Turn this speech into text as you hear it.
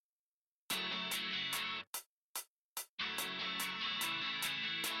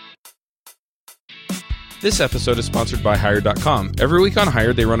This episode is sponsored by Hired.com. Every week on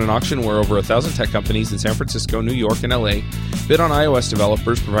Hired, they run an auction where over 1,000 tech companies in San Francisco, New York, and LA bid on iOS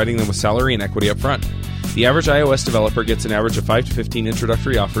developers, providing them with salary and equity up front. The average iOS developer gets an average of 5 to 15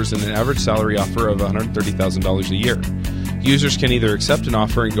 introductory offers and an average salary offer of $130,000 a year. Users can either accept an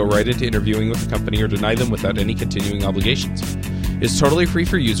offer and go right into interviewing with the company or deny them without any continuing obligations. It's totally free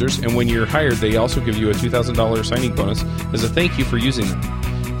for users, and when you're hired, they also give you a $2,000 signing bonus as a thank you for using them.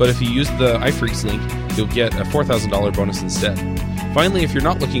 But if you use the iPhreaks link, you'll get a $4,000 bonus instead. Finally, if you're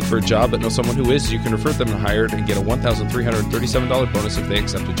not looking for a job but know someone who is, you can refer them to Hired and get a $1,337 bonus if they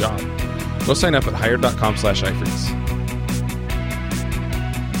accept a job. Go sign up at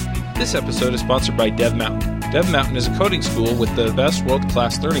hired.com/iPhreaks. This episode is sponsored by Dev Mountain. Dev Mountain is a coding school with the best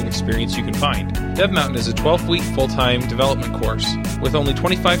world-class learning experience you can find. Dev Mountain is a 12-week full-time development course. With only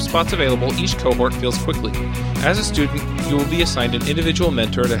 25 spots available, each cohort fills quickly. As a student, you will be assigned an individual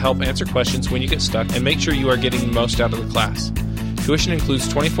mentor to help answer questions when you get stuck and make sure you are getting the most out of the class. Tuition includes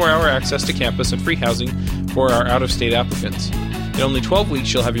 24-hour access to campus and free housing for our out-of-state applicants. In only 12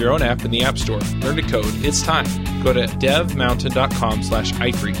 weeks, you'll have your own app in the App Store. Learn to code. It's time. Go to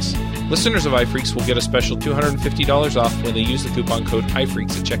devmountain.com/iPhreaks. Listeners of iPhreaks will get a special $250 off when they use the coupon code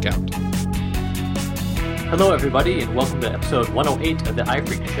iPhreaks at checkout. Hello, everybody, and welcome to episode 108 of the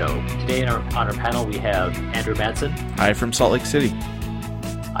iPhreaks Show. Today on our panel, we have Andrew Manson. Hi from Salt Lake City.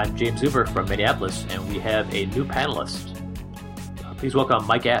 I'm James Zuber from Minneapolis, and we have a new panelist. Please welcome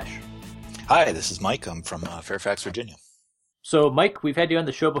Mike Ash. Hi, this is Mike. I'm from Fairfax, Virginia. So, Mike, we've had you on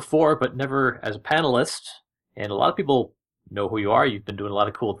the show before, but never as a panelist, and a lot of people know who you are. You've been doing a lot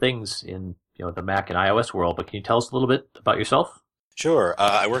of cool things in the Mac and iOS world, but can you tell us a little bit about yourself? Sure.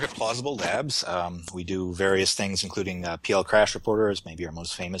 I work at Plausible Labs. We do various things, including PL Crash Reporter is maybe our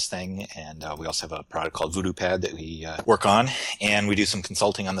most famous thing, and we also have a product called VoodooPad that we work on, and we do some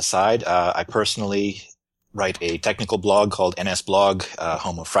consulting on the side. I personally write a technical blog called NS Blog,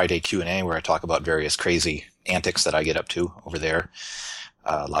 home of Friday Q&A, where I talk about various crazy antics that I get up to over there.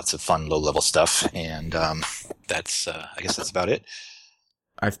 Lots of fun, low-level stuff, and I guess that's about it.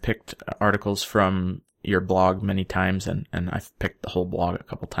 I've picked articles from your blog many times, and I've picked the whole blog a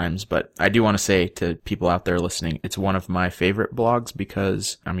couple times, but I do want to say to people out there listening, it's one of my favorite blogs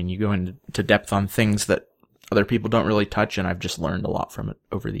because, you go into depth on things that other people don't really touch, and I've just learned a lot from it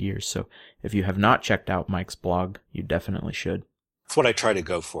over the years. So if you have not checked out Mike's blog, you definitely should. It's what I try to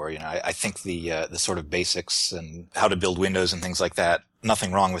go for. I think the sort of basics and how to build Windows and things like that,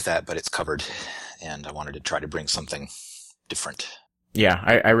 nothing wrong with that, but it's covered. And I wanted to try to bring something different. Yeah,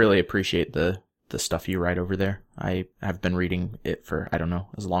 I really appreciate the stuff you write over there. I have been reading it for,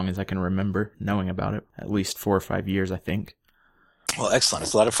 as long as I can remember knowing about it. At least 4 or 5 years, I think. Well, excellent.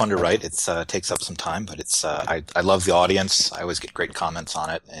 It's a lot of fun to write. It takes up some time, but it's I love the audience. I always get great comments on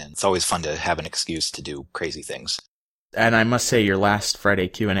it, and it's always fun to have an excuse to do crazy things. And I must say, your last Friday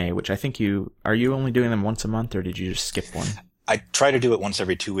Q&A, which I think are you only doing them once a month, or did you just skip one? I try to do it once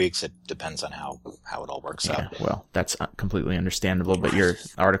every 2 weeks. It depends on how it all works out. Well, that's completely understandable, but your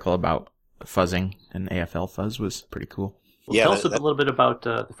article about fuzzing and AFL fuzz was pretty cool. Well, tell us a little bit about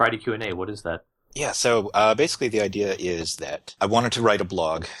the Friday Q&A. What is that? Yeah, so basically the idea is that I wanted to write a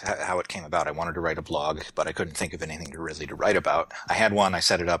blog, how it came about. I wanted to write a blog, but I couldn't think of anything to write about. I had one, I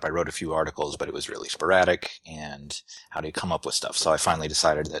set it up, I wrote a few articles, but it was really sporadic, and how do you come up with stuff? So I finally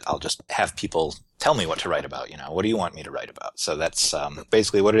decided that I'll just have people tell me what to write about, what do you want me to write about? So that's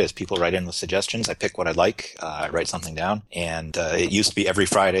basically what it is. People write in with suggestions, I pick what I like, I write something down, and it used to be every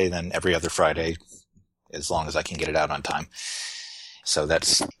Friday, then every other Friday, as long as I can get it out on time. So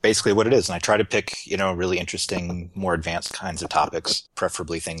that's basically what it is. And I try to pick, really interesting, more advanced kinds of topics,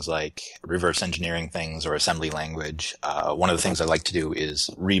 preferably things like reverse engineering things or assembly language. One of the things I like to do is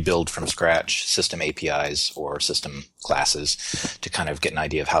rebuild from scratch system APIs or system classes to kind of get an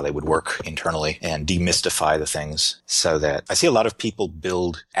idea of how they would work internally and demystify the things, so that I see a lot of people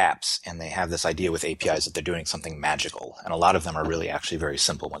build apps and they have this idea with APIs that they're doing something magical. And a lot of them are really actually very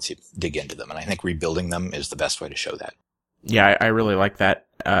simple once you dig into them. And I think rebuilding them is the best way to show that. Yeah, I really like that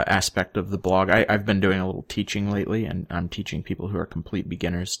aspect of the blog. I've been doing a little teaching lately, and I'm teaching people who are complete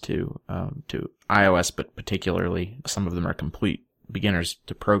beginners to iOS, but particularly some of them are complete beginners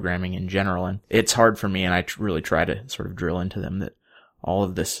to programming in general. And it's hard for me, and I really try to sort of drill into them that all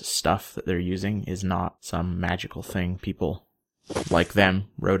of this stuff that they're using is not some magical thing. People like them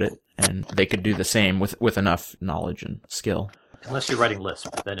wrote it, and they could do the same with enough knowledge and skill. Unless you're writing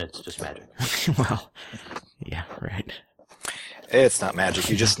Lisp, then it's just magic. Well, yeah, right. It's not magic.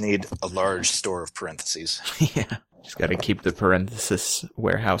 You just need a large store of parentheses. Yeah. Just got to keep the parenthesis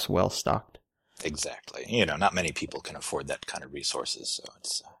warehouse well stocked. Exactly. Not many people can afford that kind of resources, so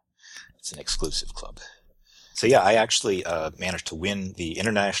it's an exclusive club. So yeah, I actually managed to win the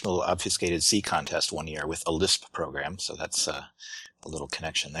International Obfuscated C contest one year with a Lisp program. So that's a little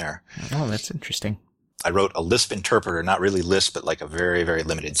connection there. Oh, that's interesting. I wrote a Lisp interpreter, not really Lisp, but like a very, very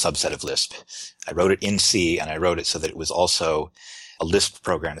limited subset of Lisp. I wrote it in C, and I wrote it so that it was also a Lisp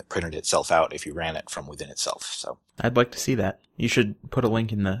program that printed itself out if you ran it from within itself. So I'd like to see that. You should put a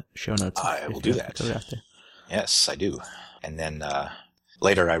link in the show notes. I will do that. Yes, I do. And then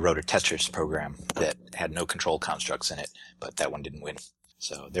later I wrote a Tetris program that had no control constructs in it, but that one didn't win.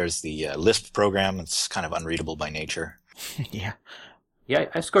 So there's the Lisp program. It's kind of unreadable by nature. Yeah. Yeah,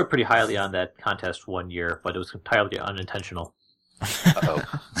 I scored pretty highly on that contest one year, but it was entirely unintentional. Uh-oh.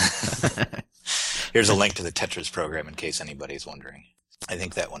 Here's a link to the Tetris program in case anybody's wondering. I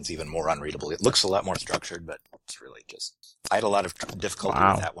think that one's even more unreadable. It looks a lot more structured, but it's really just... I had a lot of difficulty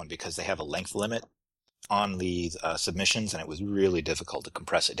with that one because they have a length limit on the submissions, and it was really difficult to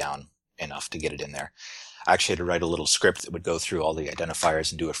compress it down enough to get it in there. I actually had to write a little script that would go through all the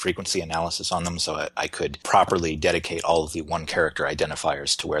identifiers and do a frequency analysis on them so I could properly dedicate all of the one-character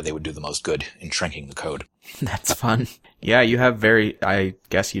identifiers to where they would do the most good in shrinking the code. That's fun. Yeah, you have I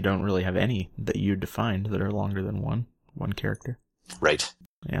guess you don't really have any that you defined that are longer than one character. Right.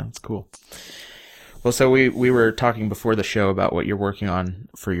 Yeah, that's cool. Well, so we were talking before the show about what you're working on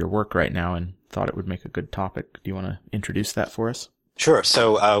for your work right now and thought it would make a good topic. Do you want to introduce that for us? Sure.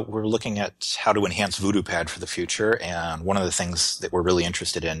 So we're looking at how to enhance VoodooPad for the future, and one of the things that we're really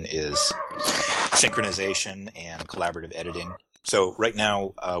interested in is synchronization and collaborative editing. So right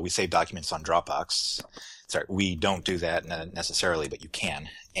now we save documents on Dropbox. Sorry, we don't do that necessarily, but you can.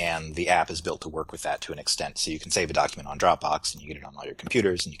 And the app is built to work with that to an extent. So you can save a document on Dropbox and you get it on all your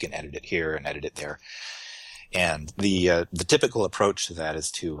computers and you can edit it here and edit it there. And the typical approach to that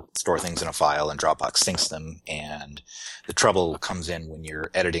is to store things in a file and Dropbox syncs them. And the trouble comes in when you're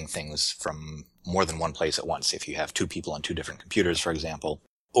editing things from more than one place at once. If you have two people on two different computers, for example,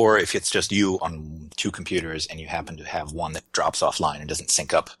 or if it's just you on two computers and you happen to have one that drops offline and doesn't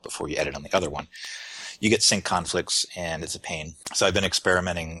sync up before you edit on the other one, you get sync conflicts and it's a pain. So I've been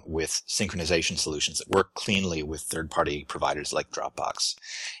experimenting with synchronization solutions that work cleanly with third-party providers like Dropbox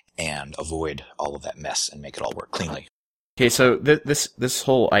and avoid all of that mess and make it all work cleanly. Okay, so this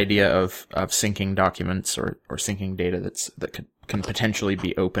whole idea of syncing documents or syncing data that can potentially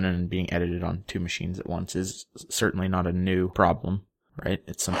be open and being edited on two machines at once is certainly not a new problem, right?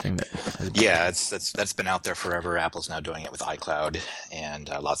 It's something that that's been out there forever. Apple's now doing it with iCloud, and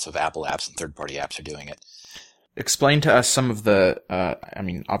lots of Apple apps and third-party apps are doing it. Explain to us some of the.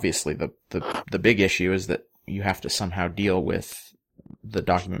 Obviously the big issue is that you have to somehow deal with the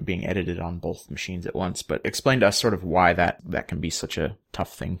document being edited on both machines at once. But explain to us sort of why that can be such a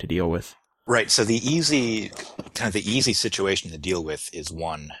tough thing to deal with. Right. So the easy situation to deal with is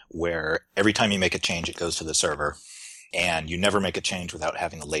one where every time you make a change, it goes to the server. And you never make a change without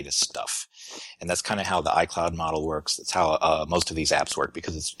having the latest stuff. And that's kind of how the iCloud model works. That's how most of these apps work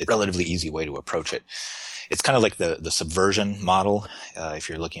because it's a relatively easy way to approach it. It's kind of like the subversion model, if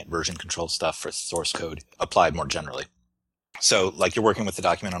you're looking at version control stuff for source code applied more generally. So like you're working with the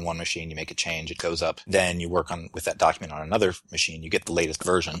document on one machine, you make a change, it goes up. Then you work with that document on another machine, you get the latest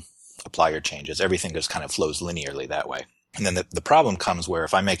version, apply your changes. Everything just kind of flows linearly that way. And then the problem comes where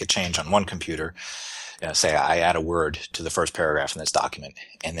if I make a change on one computer, say I add a word to the first paragraph in this document,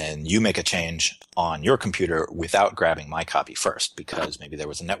 and then you make a change on your computer without grabbing my copy first because maybe there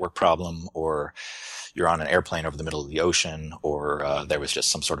was a network problem or you're on an airplane over the middle of the ocean or there was just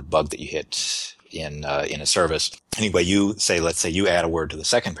some sort of bug that you hit in a service. Anyway, let's say you add a word to the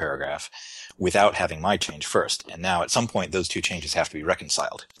second paragraph without having my change first. And now at some point, those two changes have to be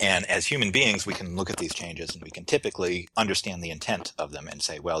reconciled. And as human beings, we can look at these changes and we can typically understand the intent of them and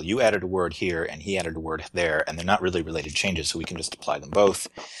say, well, you added a word here and he added a word there, and they're not really related changes, so we can just apply them both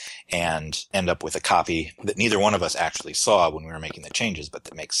and end up with a copy that neither one of us actually saw when we were making the changes, but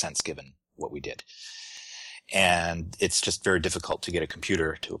that makes sense given what we did. And it's just very difficult to get a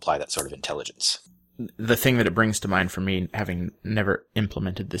computer to apply that sort of intelligence. The thing that it brings to mind for me, having never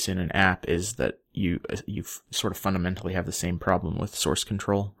implemented this in an app, is that you sort of fundamentally have the same problem with source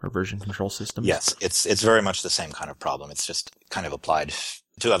control or version control systems. Yes, it's very much the same kind of problem. It's just kind of applied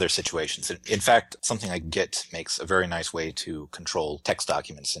to other situations. In fact, something like Git makes a very nice way to control text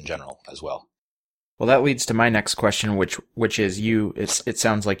documents in general as well. Well, that leads to my next question, which is it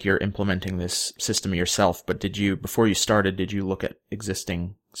sounds like you're implementing this system yourself, but before you started, did you look at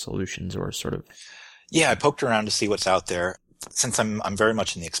existing solutions or sort of? Yeah, I poked around to see what's out there. Since I'm very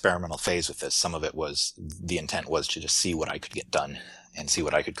much in the experimental phase with this, some of it was, the intent was to just see what I could get done and see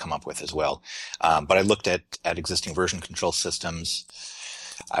what I could come up with as well. But I looked at existing version control systems.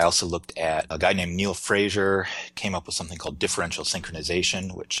 I also looked at a guy named Neil Fraser, came up with something called differential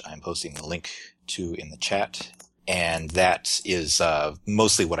synchronization, which I'm posting the link to in the chat. And that is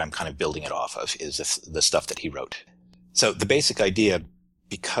mostly what I'm kind of building it off of, is the stuff that he wrote. So the basic idea,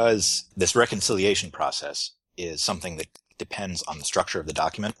 because this reconciliation process is something that depends on the structure of the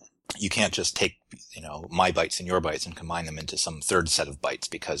document, you can't just take, my bytes and your bytes and combine them into some third set of bytes,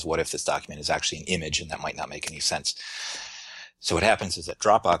 because what if this document is actually an image, and that might not make any sense. So what happens is that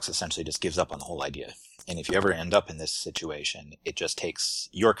Dropbox essentially just gives up on the whole idea. And if you ever end up in this situation, it just takes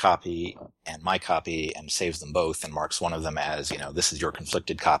your copy and my copy and saves them both and marks one of them as, this is your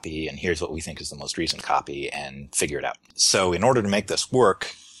conflicted copy and here's what we think is the most recent copy, and figure it out. So in order to make this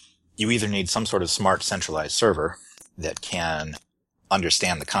work, you either need some sort of smart centralized server that can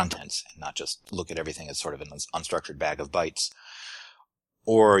understand the contents and not just look at everything as sort of an unstructured bag of bytes,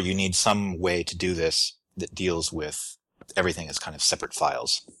 or you need some way to do this that deals with everything as kind of separate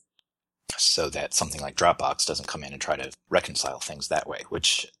files, so that something like Dropbox doesn't come in and try to reconcile things that way,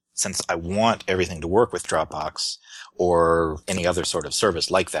 which, since I want everything to work with Dropbox or any other sort of service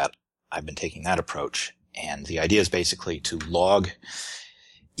like that, I've been taking that approach. And the idea is basically to log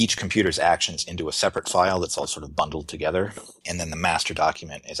each computer's actions into a separate file that's all sort of bundled together. And then the master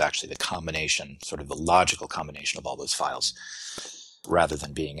document is actually the combination, sort of the logical combination of all those files, rather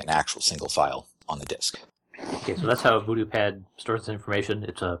than being an actual single file on the disk. Okay, so that's how VoodooPad stores its information.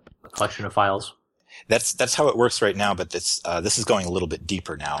 It's a collection of files. That's how it works right now, but this is going a little bit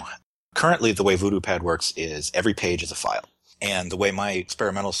deeper now. Currently, the way VoodooPad works is every page is a file. And the way my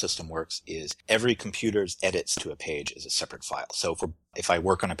experimental system works is every computer's edits to a page is a separate file. So if I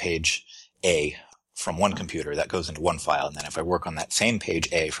work on a page A from one computer, that goes into one file. And then if I work on that same page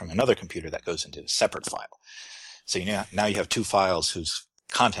A from another computer, that goes into a separate file. So now you have two files whose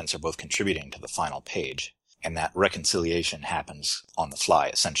contents are both contributing to the final page. And that reconciliation happens on the fly,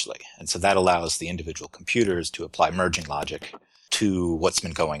 essentially. And so that allows the individual computers to apply merging logic to what's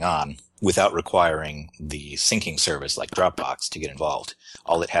been going on without requiring the syncing service like Dropbox to get involved.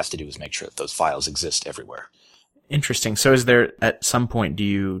 All it has to do is make sure that those files exist everywhere. Interesting. So is there, at some point, do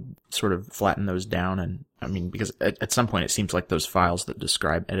you sort of flatten those down? And because at some point it seems like those files that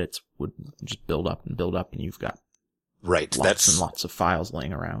describe edits would just build up, and you've got right. Lots and lots of files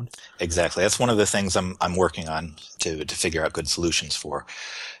laying around. Exactly. That's one of the things I'm working on to figure out good solutions for.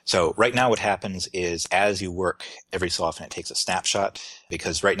 So right now what happens is, as you work, every so often it takes a snapshot,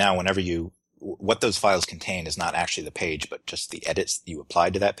 because right now what those files contain is not actually the page, but just the edits that you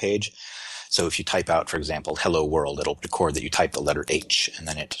applied to that page. So if you type out, for example, hello world, it'll record that you type the letter H, and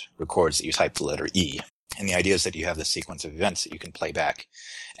then it records that you type the letter E. And the idea is that you have this sequence of events that you can play back,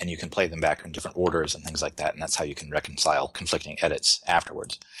 and you can play them back in different orders and things like that. And that's how you can reconcile conflicting edits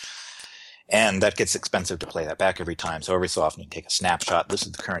afterwards. And that gets expensive to play that back every time. So every so often you take a snapshot. This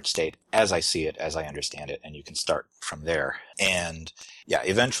is the current state as I see it, as I understand it, and you can start from there. And yeah,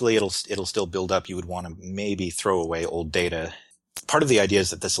 eventually it'll still build up. You would want to maybe throw away old data. Part of the idea is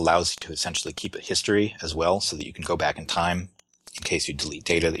that this allows you to essentially keep a history as well, so that you can go back in time in case you delete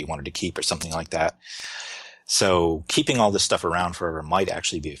data that you wanted to keep or something like that. So keeping all this stuff around forever might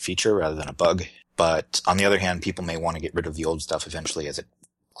actually be a feature rather than a bug. But on the other hand, people may want to get rid of the old stuff eventually as it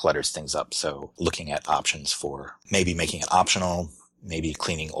clutters things up. So looking at options for maybe making it optional, maybe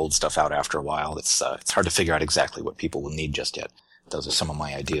cleaning old stuff out after a while. It's hard to figure out exactly what people will need just yet. Those are some of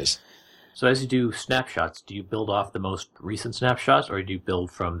my ideas. So as you do snapshots, do you build off the most recent snapshots, or do you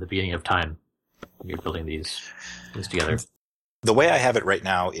build from the beginning of time when you're building these things together? The way I have it right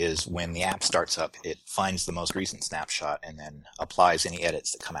now is when the app starts up, it finds the most recent snapshot and then applies any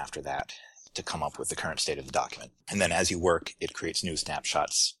edits that come after that to come up with the current state of the document. And then as you work, it creates new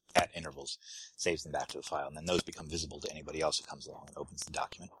snapshots at intervals, saves them back to the file, and then those become visible to anybody else who comes along and opens the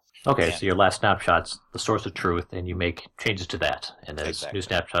document. Okay, so your last snapshot's the source of truth, and you make changes to that. And as new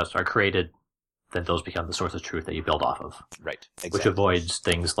snapshots are created, then those become the source of truth that you build off of. Right, exactly. Which avoids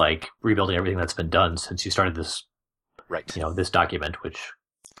things like rebuilding everything that's been done since you started this, this document, which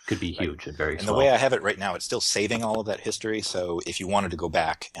could be huge and very slow. And the way I have it right now, it's still saving all of that history. So if you wanted to go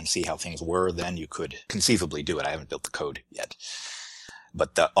back and see how things were, then you could conceivably do it. I haven't built the code yet.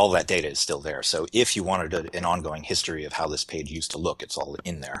 But all that data is still there. So if you wanted an ongoing history of how this page used to look, it's all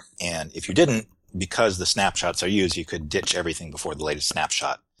in there. And if you didn't, because the snapshots are used, you could ditch everything before the latest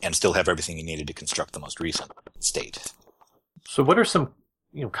snapshot and still have everything you needed to construct the most recent state. So what are some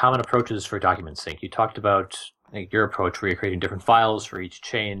common approaches for document sync? You talked about your approach where you're creating different files for each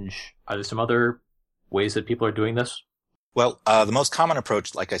change. Are there some other ways that people are doing this? Well, the most common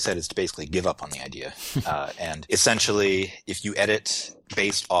approach, like I said, is to basically give up on the idea. And essentially, if you edit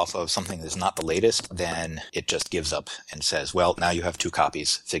based off of something that's not the latest, then it just gives up and says, well, now you have 2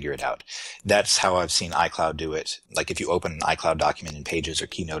 copies, figure it out. That's how I've seen iCloud do it. Like if you open an iCloud document in Pages or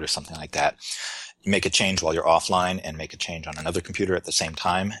Keynote or something like that, you make a change while you're offline and make a change on another computer at the same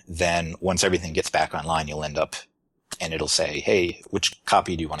time. Then once everything gets back online, you'll end up, and it'll say, hey, which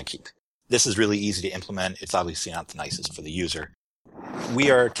copy do you want to keep? This is really easy to implement. It's obviously not the nicest for the user.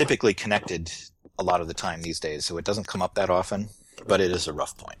 We are typically connected a lot of the time these days, so it doesn't come up that often, but it is a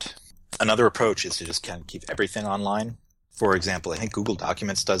rough point. Another approach is to just kind of keep everything online. For example, I think Google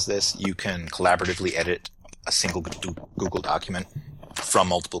Documents does this. You can collaboratively edit a single Google document from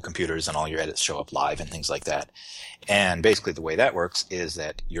multiple computers, and all your edits show up live and things like that. And basically the way that works is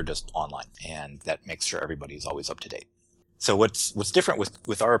that you're just online, and that makes sure everybody's always up to date. So what's different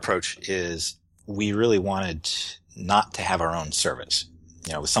with our approach is we really wanted not to have our own service.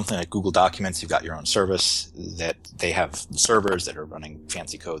 You know, with something like Google Documents, you've got your own service that they have servers that are running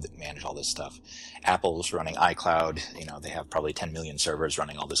fancy code that manage all this stuff. Apple's running iCloud. You know, they have probably 10 million servers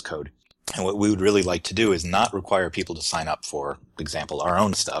running all this code. And what we would really like to do is not require people to sign up for example, our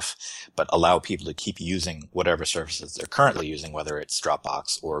own stuff, but allow people to keep using whatever services they're currently using, whether it's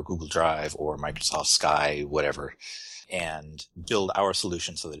Dropbox or Google Drive or Microsoft Sky, whatever, and build our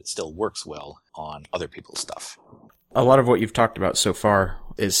solution so that it still works well on other people's stuff. A lot of what you've talked about so far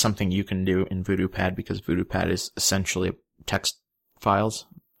is something you can do in VoodooPad because VoodooPad is essentially text files,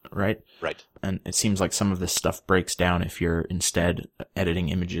 right? Right. And it seems like some of this stuff breaks down if you're instead editing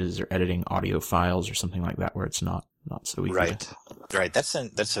images or editing audio files or something like that where it's not so easy. Right. That's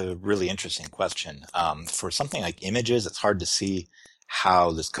a really interesting question. For something like images, it's hard to see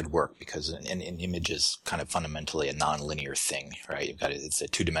how this could work because an image is kind of fundamentally a non-linear thing, right? It's a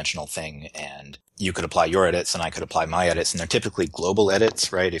two-dimensional thing, and you could apply your edits and I could apply my edits, and they're typically global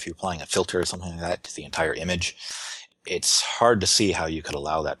edits, right? If you're applying a filter or something like that to the entire image, it's hard to see how you could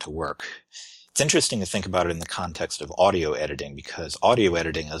allow that to work. It's interesting to think about it in the context of audio editing because audio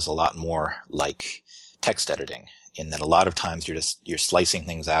editing is a lot more like text editing in that a lot of times you're slicing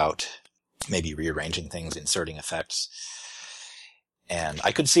things out, maybe rearranging things, inserting effects. And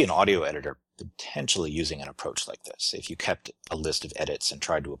I could see an audio editor potentially using an approach like this if you kept a list of edits and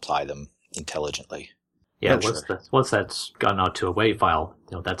tried to apply them intelligently. Yeah, once that's gotten out to a WAV file,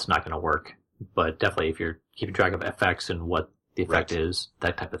 that's not going to work. But definitely if you're keeping track of effects and what the effect is,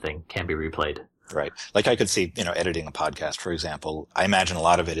 that type of thing can be replayed. Right. Like I could see, editing a podcast, for example. I imagine a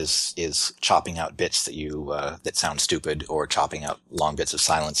lot of it is chopping out bits that sound stupid or chopping out long bits of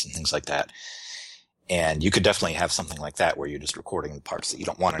silence and things like that. And you could definitely have something like that where you're just recording the parts that you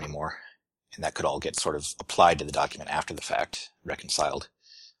don't want anymore. And that could all get sort of applied to the document after the fact, reconciled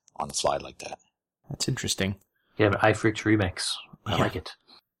on the slide like that. That's interesting. Yeah, but iFreaks Remix. I like it.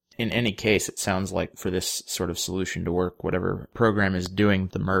 In any case, it sounds like for this sort of solution to work, whatever program is doing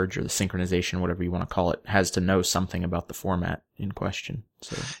the merge or the synchronization, whatever you want to call it, has to know something about the format in question.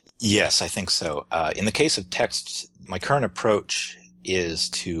 So yes, I think so. In the case of text, my current approach is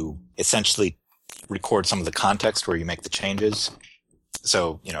to essentially record some of the context where you make the changes.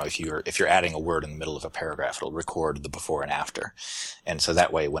 So, if you're adding a word in the middle of a paragraph, it'll record the before and after. And so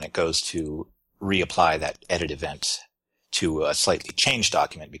that way, when it goes to reapply that edit event to a slightly changed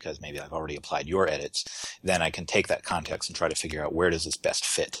document, because maybe I've already applied your edits, then I can take that context and try to figure out where does this best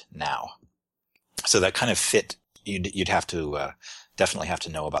fit now. So that kind of fit, you'd have to definitely have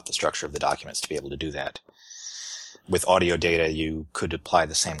to know about the structure of the documents to be able to do that. With audio data, you could apply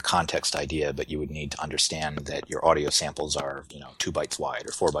the same context idea, but you would need to understand that your audio samples are, 2 bytes wide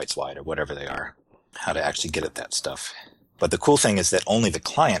or 4 bytes wide or whatever they are, how to actually get at that stuff. But the cool thing is that only the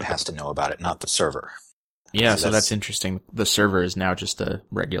client has to know about it, not the server. Yeah, so that's interesting. The server is now just a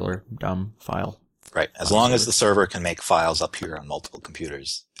regular dumb file. Right. As long as the server can make files appear on multiple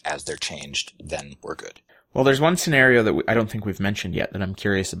computers as they're changed, then we're good. Well, there's one scenario that I don't think we've mentioned yet that I'm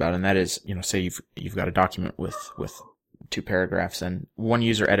curious about, and that is, say you've got a document with 2 paragraphs, and one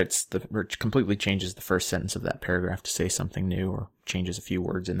user edits or completely changes the first sentence of that paragraph to say something new, or changes a few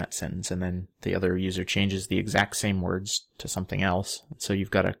words in that sentence, and then the other user changes the exact same words to something else. So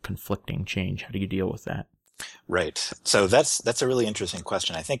you've got a conflicting change. How do you deal with that? Right. So that's a really interesting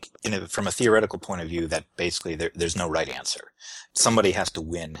question. I think from a theoretical point of view, that basically there's no right answer. Somebody has to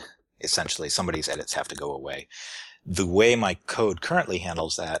win. Essentially, somebody's edits have to go away. The way my code currently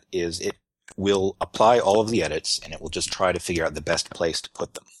handles that is it will apply all of the edits and it will just try to figure out the best place to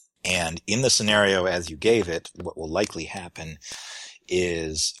put them. And in the scenario as you gave it, what will likely happen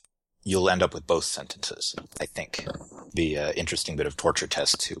is you'll end up with both sentences, I think. Be an interesting bit of torture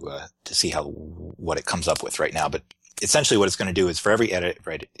test to see what it comes up with right now. But essentially what it's going to do is for every edit,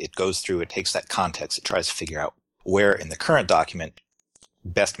 right, it goes through, it takes that context, it tries to figure out where in the current document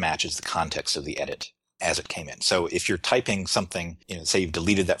best matches the context of the edit as it came in. So if you're typing something, say you've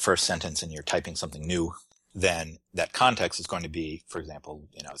deleted that first sentence and you're typing something new, then that context is going to be, for example,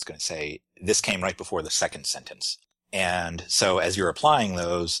 it's going to say, this came right before the second sentence. And so as you're applying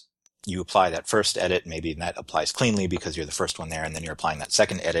those, you apply that first edit, maybe that applies cleanly because you're the first one there, and then you're applying that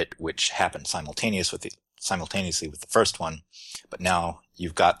second edit, which happened simultaneously with the first one. But now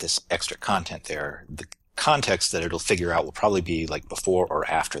you've got this extra content there. The context that it'll figure out will probably be like before or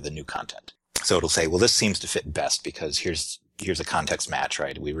after the new content. So it'll say, well, this seems to fit best because here's a context match,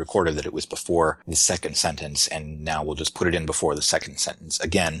 right? We recorded that it was before the second sentence, and now we'll just put it in before the second sentence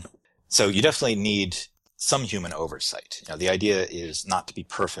again. So you definitely need some human oversight. The idea is not to be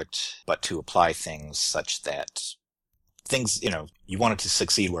perfect, but to apply things such that things, you want it to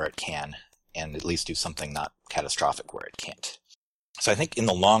succeed where it can, and at least do something not catastrophic where it can't. So I think in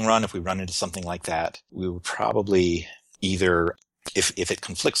the long run, if we run into something like that, we would probably either, if it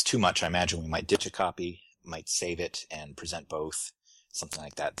conflicts too much, I imagine we might ditch a copy, might save it and present both, something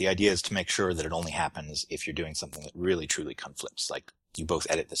like that. The idea is to make sure that it only happens if you're doing something that really truly conflicts, like you both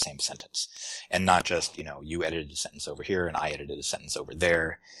edit the same sentence, and not just, you edited a sentence over here and I edited a sentence over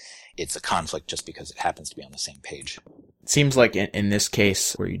there. It's a conflict just because it happens to be on the same page. It seems like in this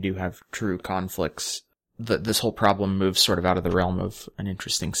case where you do have true conflicts, this whole problem moves sort of out of the realm of an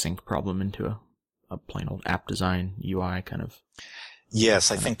interesting sync problem into a plain old app design UI kind of.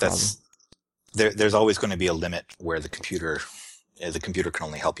 Yes, I think that's, there's always going to be a limit where the computer can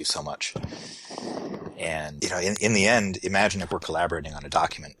only help you so much. And, in the end, imagine if we're collaborating on a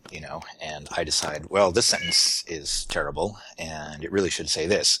document, and I decide, well, this sentence is terrible and it really should say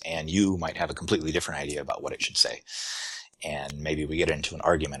this. And you might have a completely different idea about what it should say. And maybe we get into an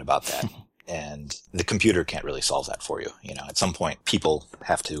argument about that. And the computer can't really solve that for you. At some point, people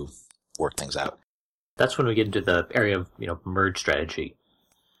have to work things out. That's when we get into the area of, merge strategy.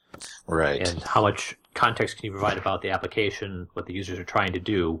 Right. And how much context can you provide about the application, what the users are trying to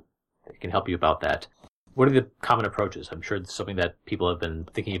do, that can help you about that. What are the common approaches? I'm sure it's something that people have been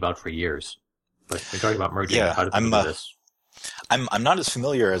thinking about for years. But we're talking about merging. How do people do this? I'm not as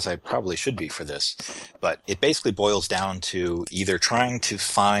familiar as I probably should be for this, but it basically boils down to either trying to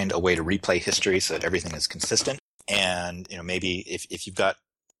find a way to replay history so that everything is consistent. And, maybe if you've got,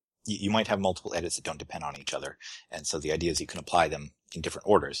 you might have multiple edits that don't depend on each other. And so the idea is you can apply them in different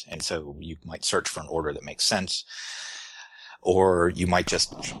orders. And so you might search for an order that makes sense, or you might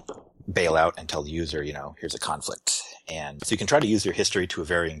just bail out and tell the user, here's a conflict. And so you can try to use your history to a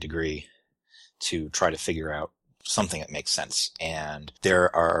varying degree to try to figure out something that makes sense. And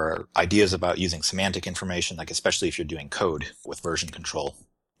there are ideas about using semantic information, like especially if you're doing code with version control.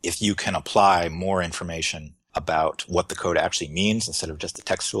 If you can apply more information about what the code actually means instead of just the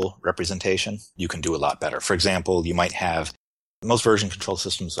textual representation, you can do a lot better. For example, you might have most version control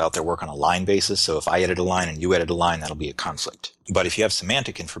systems out there work on a line basis. So if I edit a line and you edit a line, that'll be a conflict. But if you have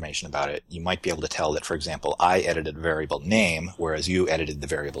semantic information about it, you might be able to tell that, for example, I edited a variable name, whereas you edited the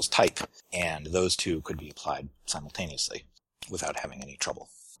variable's type. And those two could be applied simultaneously without having any trouble.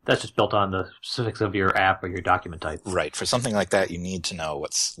 That's just built on the specifics of your app or your document type. Right. For something like that, you need to know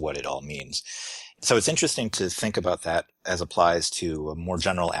what it all means. So it's interesting to think about that as applies to a more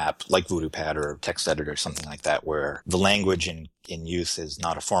general app like VoodooPad or text editor or something like that, where the language in use is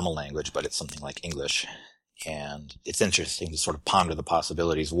not a formal language, but it's something like English. And it's interesting to sort of ponder the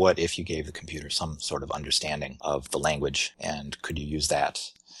possibilities. What if you gave the computer some sort of understanding of the language, and could you use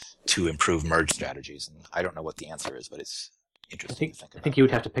that to improve merge strategies? And I don't know what the answer is, but it's interesting to think about. I think you would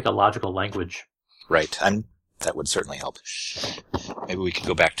have to pick a logical language. Right. That would certainly help. Maybe we could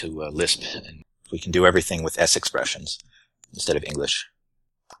go back to Lisp, and we can do everything with S expressions instead of English.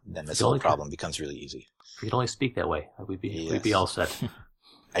 Then this whole problem becomes really easy. If we could only speak that way, we'd be all set.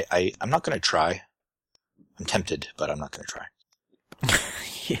 I'm not going to try. I'm tempted, but I'm not going to try.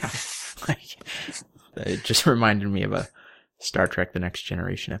 Yeah. It just reminded me of a Star Trek The Next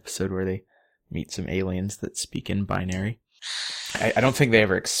Generation episode where they meet some aliens that speak in binary. I don't think they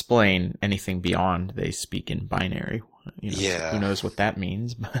ever explain anything beyond they speak in binary. Yeah. Who knows what that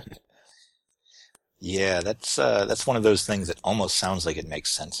means, but... Yeah, that's one of those things that almost sounds like it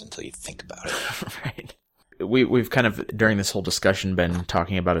makes sense until you think about it. Right. We've kind of, during this whole discussion, been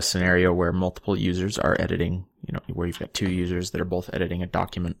talking about a scenario where multiple users are editing, where you've got two users that are both editing a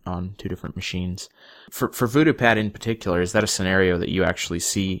document on two different machines. For VoodooPad in particular, is that a scenario that you actually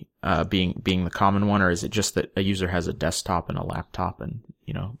see being the common one, or is it just that a user has a desktop and a laptop and,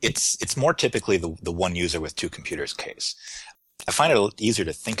 It's more typically the one user with two computers case. I find it a little easier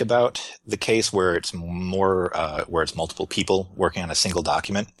to think about the case where it's more, where it's multiple people working on a single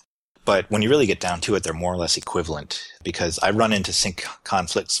document. But when you really get down to it, they're more or less equivalent, because I run into sync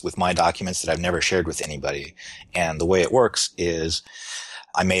conflicts with my documents that I've never shared with anybody. And the way it works is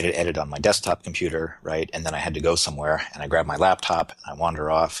I made an edit on my desktop computer, right? And then I had to go somewhere, and I grab my laptop and I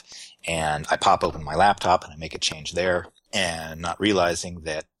wander off, and I pop open my laptop and I make a change there, and not realizing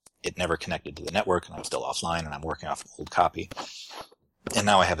that it never connected to the network and I'm still offline and I'm working off an old copy. And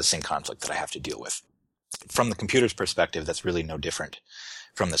now I have a sync conflict that I have to deal with. From the computer's perspective, that's really no different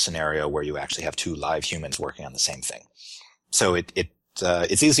from the scenario where you actually have two live humans working on the same thing. So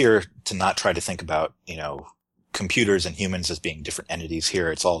it's easier to not try to think about, computers and humans as being different entities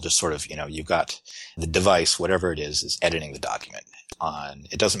here. It's all just sort of, you've got the device, whatever it is editing the document on.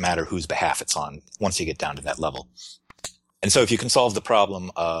 It doesn't matter whose behalf it's on once you get down to that level. And so if you can solve the problem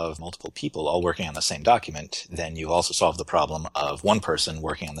of multiple people all working on the same document, then you also solve the problem of one person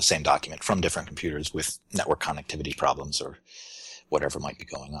working on the same document from different computers with network connectivity problems or whatever might be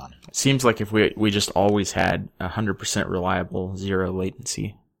going on. It seems like if we just always had 100% reliable, zero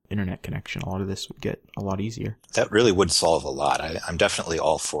latency internet connection, a lot of this would get a lot easier. That really would solve a lot. I'm definitely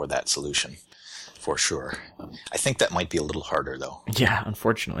all for that solution, for sure. I think that might be a little harder, though. Yeah,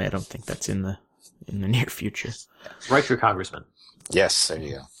 unfortunately, I don't think that's in the near future. Write your congressman. Yes, there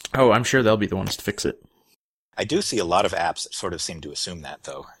you go. Oh, I'm sure they'll be the ones to fix it. I do see a lot of apps that sort of seem to assume that,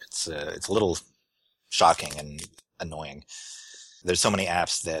 though. It's a little shocking and annoying. There's so many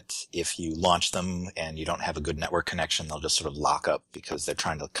apps that if you launch them and you don't have a good network connection, they'll just sort of lock up because they're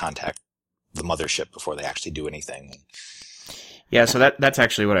trying to contact the mothership before they actually do anything. Yeah, so that's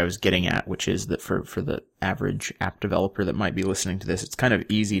actually what I was getting at, which is that for the average app developer that might be listening to this, it's kind of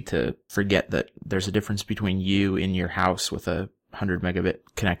easy to forget that there's a difference between you in your house with a 100 megabit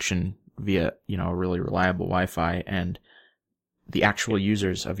connection via, a really reliable Wi-Fi and the actual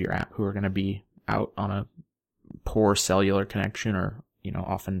users of your app who are going to be out on a poor cellular connection or,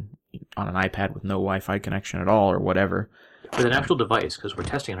 often on an iPad with no Wi-Fi connection at all or whatever. With an actual device, because we're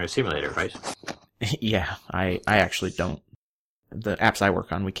testing on our simulator, right? Yeah, I actually don't. The apps I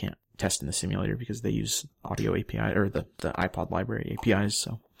work on, we can't test in the simulator because they use audio API or the iPod library APIs.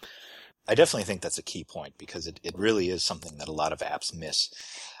 So I definitely think that's a key point because it really is something that a lot of apps miss.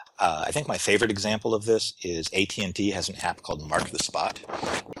 I think my favorite example of this is AT&T has an app called Mark the Spot,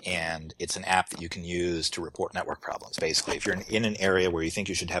 and it's an app that you can use to report network problems. Basically, if you're in an area where you think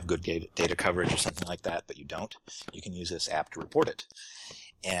you should have good data coverage or something like that, but you don't, you can use this app to report it.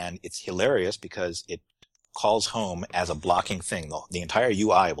 And it's hilarious because it calls home as a blocking thing. The entire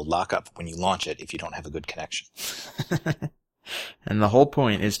UI will lock up when you launch it if you don't have a good connection. And the whole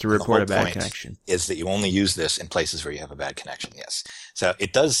point is to report a bad connection. Is that you only use this in places where you have a bad connection, yes. So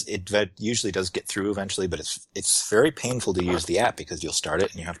it usually does get through eventually, but it's very painful to use the app because you'll start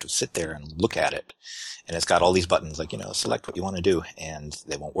it and you have to sit there and look at it. And it's got all these buttons like, select what you want to do, and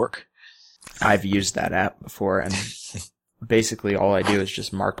they won't work. I've used that app before, and basically all I do is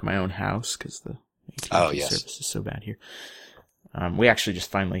just mark my own house because the AT&T service is so bad here. We actually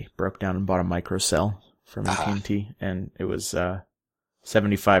just finally broke down and bought a microcell from AT&T, and it was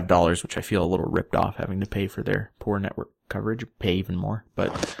 $75, which I feel a little ripped off having to pay for their poor network coverage, pay even more.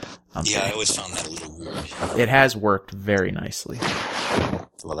 But I always found that a little weird. It has worked very nicely.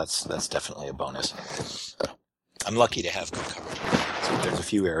 Well, that's definitely a bonus. I'm lucky to have good coverage. So there's a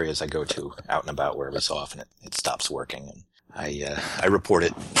few areas I go to out and about where every so often it stops working, and I report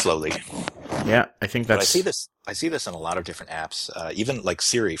it slowly. Yeah, I think that's. But I see this in a lot of different apps, even like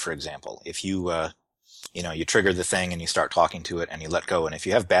Siri, for example. If you you trigger the thing and you start talking to it and you let go. And if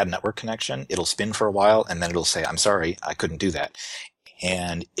you have bad network connection, it'll spin for a while and then it'll say, I'm sorry, I couldn't do that.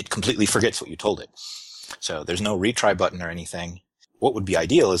 And it completely forgets what you told it. So there's no retry button or anything. What would be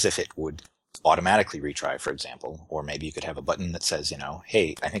ideal is if it would automatically retry, for example, or maybe you could have a button that says,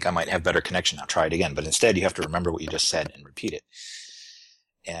 hey, I think I might have better connection. I'll try it again. But instead you have to remember what you just said and repeat it.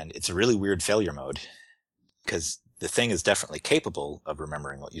 And it's a really weird failure mode because the thing is definitely capable of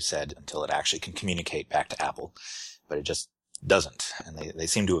remembering what you said until it actually can communicate back to Apple, but it just doesn't. And they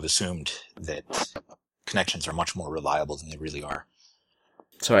seem to have assumed that connections are much more reliable than they really are.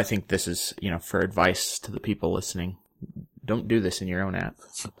 So I think this is, for advice to the people listening, don't do this in your own app.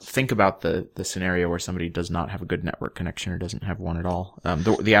 Think about the scenario where somebody does not have a good network connection or doesn't have one at all.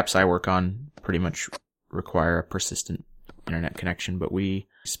 The apps I work on pretty much require a persistent internet connection, but we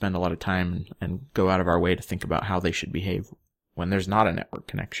spend a lot of time and go out of our way to think about how they should behave when there's not a network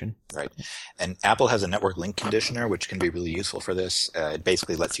connection. Right. And Apple has a network link conditioner, which can be really useful for this. It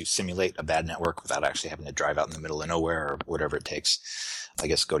basically lets you simulate a bad network without actually having to drive out in the middle of nowhere or whatever it takes. I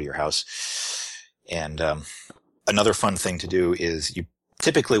guess go to your house. And Another fun thing to do is you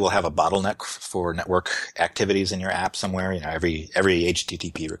typically will have a bottleneck for network activities in your app somewhere. Every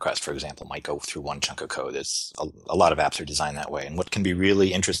HTTP request, for example, might go through one chunk of code. There's a lot of apps are designed that way. And what can be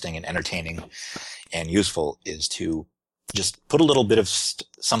really interesting and entertaining and useful is to just put a little bit of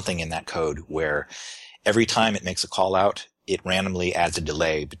something in that code where every time it makes a call out, it randomly adds a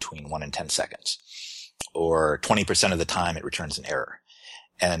delay between 1 and 10 seconds. Or 20% of the time it returns an error.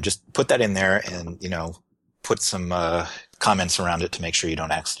 And just put that in there and, put some comments around it to make sure you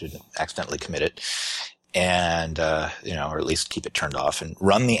don't accidentally commit it. And, or at least keep it turned off, and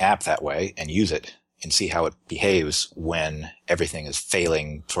run the app that way and use it and see how it behaves when everything is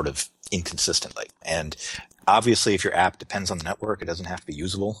failing sort of inconsistently. And obviously, if your app depends on the network, it doesn't have to be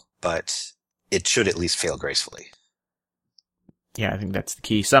usable, but it should at least fail gracefully. Yeah, I think that's the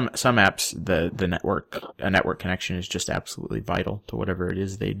key. Some apps, the network connection is just absolutely vital to whatever it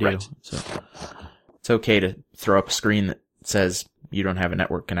is they do. Right. So it's okay to throw up a screen that says you don't have a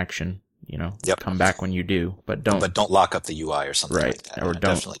network connection. Yep. Come back when you do, but don't lock up the UI or something right, like that. Or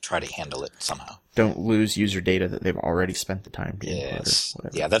don't definitely try to handle it somehow. Don't lose user data that they've already spent the time to Yes. input or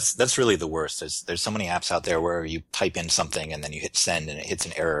whatever. Yeah, that's really the worst. There's so many apps out there where you type in something and then you hit send and it hits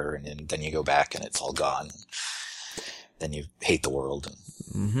an error, and then you go back and it's all gone. Then you hate the world.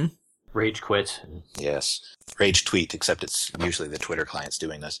 Mm-hmm. Rage quit. Yes. Rage tweet, except it's usually the Twitter clients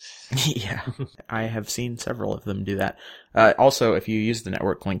doing this. Yeah, I have seen several of them do that. Also, if you use the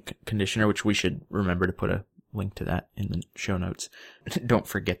network link conditioner, which we should remember to put a link to that in the show notes, don't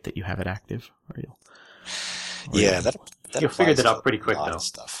forget that you have it active, or Yeah, that You'll figure that out pretty quick, a lot though. of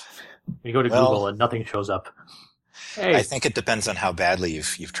stuff. You go to Google and nothing shows up. Hey. I think it depends on how badly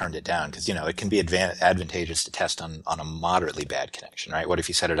you've turned it down, because it can be advantageous to test on a moderately bad connection, right? What if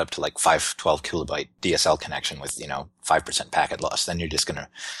you set it up to like 12 kilobyte DSL connection with 5% packet loss? Then you're just going to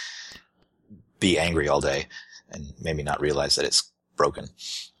be angry all day and maybe not realize that it's broken.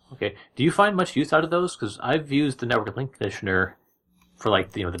 Okay. Do you find much use out of those? Because I've used the network link conditioner for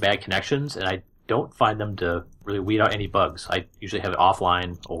the bad connections, and I don't find them to really weed out any bugs. I usually have it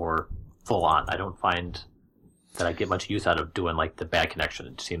offline or full on. I don't find that I get much use out of doing the bad connection.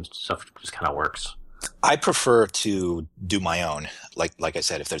 It seems stuff just kind of works. I prefer to do my own. Like I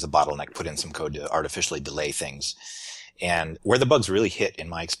said, if there's a bottleneck, put in some code to artificially delay things. And where the bugs really hit, in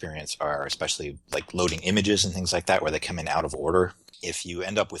my experience, are especially loading images and things like that, where they come in out of order. If you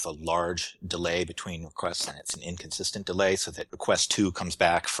end up with a large delay between requests, and it's an inconsistent delay, so that request 2 comes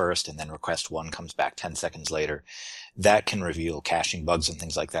back first and then request 1 comes back 10 seconds later, that can reveal caching bugs and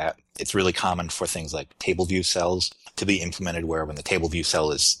things like that. It's really common for things like table view cells to be implemented, where when the table view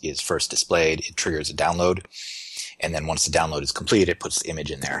cell is first displayed, it triggers a download. And then once the download is complete, it puts the image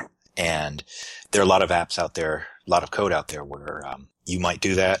in there. And there are a lot of apps out there, a lot of code out there where you might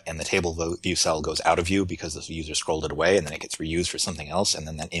do that, and the table view cell goes out of view because the user scrolled it away, and then it gets reused for something else, and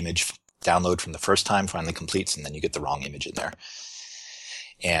then that image download from the first time finally completes, and then you get the wrong image in there.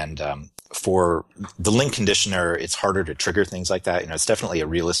 And for the link conditioner, it's harder to trigger things like that. It's definitely a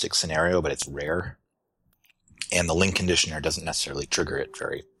realistic scenario, but it's rare. And the link conditioner doesn't necessarily trigger it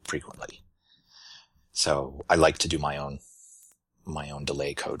very frequently. So I like to do my own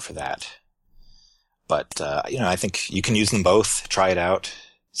delay code for that. But I think you can use them both. Try it out,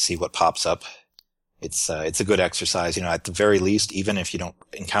 see what pops up. It's a good exercise. At the very least, even if you don't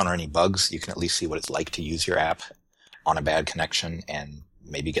encounter any bugs, you can at least see what it's like to use your app on a bad connection and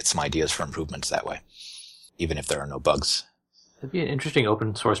maybe get some ideas for improvements that way, even if there are no bugs. It'd be an interesting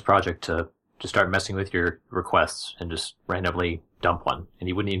open source project to start messing with your requests and just randomly dump one. And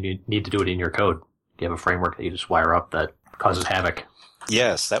you wouldn't even need to do it in your code. You have a framework that you just wire up that causes havoc.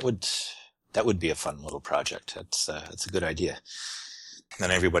 Yes, that would be a fun little project. That's a good idea.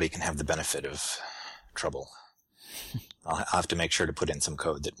 Then everybody can have the benefit of trouble. I'll have to make sure to put in some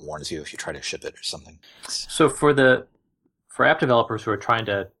code that warns you if you try to ship it or something. So for app developers who are trying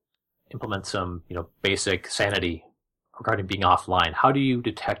to implement some, basic sanity regarding being offline, how do you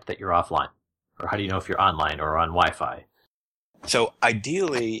detect that you're offline? Or how do you know if you're online or on Wi-Fi? So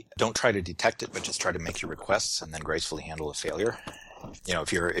ideally, don't try to detect it, but just try to make your requests and then gracefully handle a failure.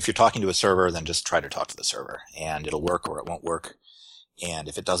 If you're talking to a server, then just try to talk to the server, and it'll work or it won't work. And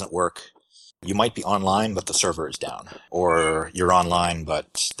if it doesn't work, you might be online, but the server is down, or you're online,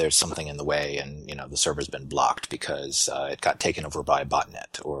 but there's something in the way, and the server's been blocked because it got taken over by a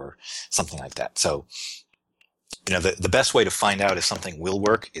botnet or something like that. So, the best way to find out if something will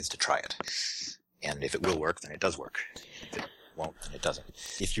work is to try it, and if it will work, then it does work. If it won't, then it doesn't.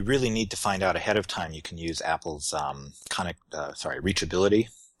 If you really need to find out ahead of time, you can use Apple's reachability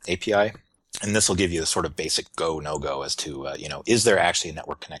API. And this will give you a sort of basic go, no-go as to, is there actually a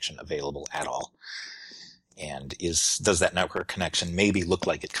network connection available at all? And does that network connection maybe look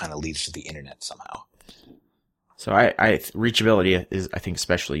like it kind of leads to the internet somehow? So reachability is, I think,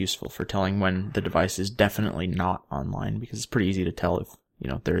 especially useful for telling when the device is definitely not online, because it's pretty easy to tell if,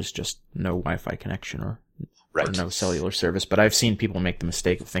 there's just no Wi-Fi connection or no cellular service. But I've seen people make the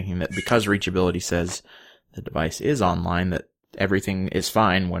mistake of thinking that because reachability says the device is online, that everything is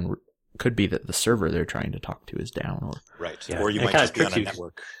fine, when could be that the server they're trying to talk to is down. Or right. Yeah. Or you might just be on a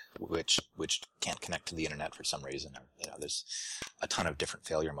network which can't connect to the internet for some reason. There's a ton of different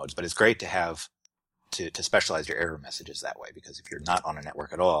failure modes, but it's great to have to specialize your error messages that way, because if you're not on a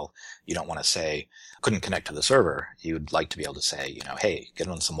network at all, you don't want to say, couldn't connect to the server. You'd like to be able to say, hey, get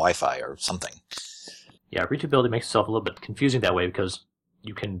on some Wi-Fi or something. Yeah, reachability makes itself a little bit confusing that way, because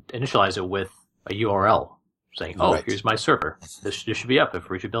you can initialize it with a URL saying, here's my server. This should be up if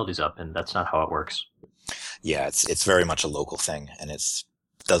reachability's up, and that's not how it works. Yeah, it's very much a local thing, and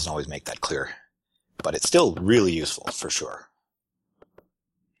doesn't always make that clear. But it's still really useful, for sure.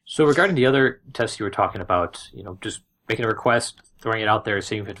 So regarding the other tests you were talking about, just making a request, throwing it out there,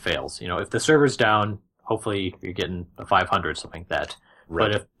 seeing if it fails. If the server's down, hopefully you're getting a 500, something like that.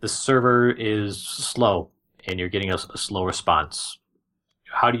 Right. But if the server is slow and you're getting a slow response,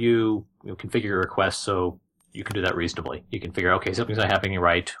 how do you configure your request so you can do that reasonably? You can figure, okay, something's not happening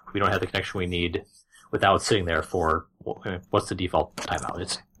right. We don't have the connection we need, without sitting there for, what's the default timeout?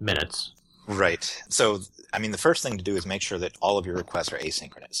 It's minutes. Right. So, the first thing to do is make sure that all of your requests are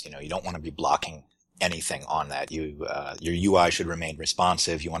asynchronous. You don't want to be blocking anything on that. Your UI should remain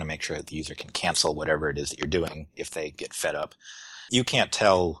responsive. You want to make sure that the user can cancel whatever it is that you're doing if they get fed up. You can't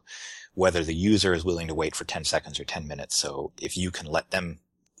tell whether the user is willing to wait for 10 seconds or 10 minutes. So if you can let them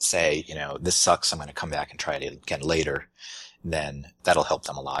say, this sucks, I'm going to come back and try it again later, then that'll help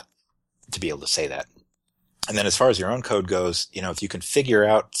them a lot to be able to say that. And then as far as your own code goes, if you can figure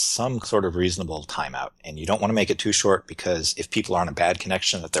out some sort of reasonable timeout, and you don't want to make it too short, because if people are on a bad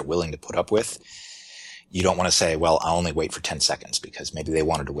connection that they're willing to put up with, you don't want to say, well, I'll only wait for 10 seconds, because maybe they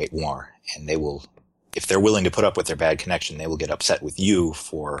wanted to wait more, and they will, if they're willing to put up with their bad connection, they will get upset with you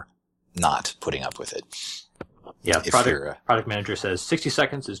for not putting up with it. Yeah, product manager says 60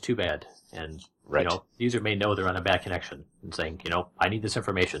 seconds is too bad. And, the user may know they're on a bad connection and saying, I need this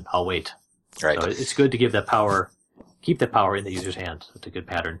information. I'll wait. Right. So it's good to keep that power in the user's hands. It's a good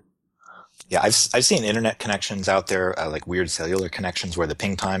pattern. Yeah, I've seen internet connections out there, like weird cellular connections, where the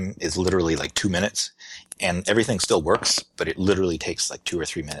ping time is literally like 2 minutes, and everything still works, but it literally takes like 2 or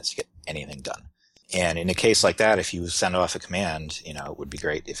 3 minutes to get anything done. And in a case like that, if you send off a command, it would be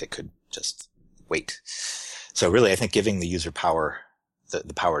great if it could just wait. So really, I think giving the user power,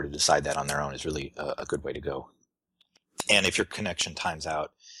 the power to decide that on their own, is really a good way to go. And if your connection times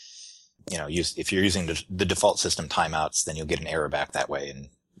out, if you're using the default system timeouts, then you'll get an error back that way, and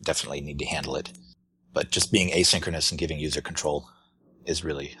definitely need to handle it. But just being asynchronous and giving user control is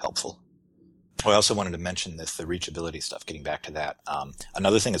really helpful. I also wanted to mention the reachability stuff, getting back to that.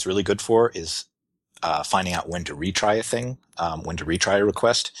 Another thing it's really good for is finding out when to retry a thing, when to retry a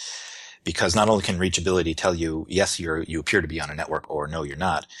request. Because not only can reachability tell you, yes, you appear to be on a network, or no, you're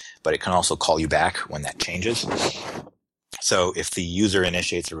not, but it can also call you back when that changes. So if the user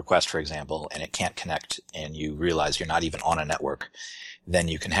initiates a request, for example, and it can't connect, and you realize you're not even on a network, then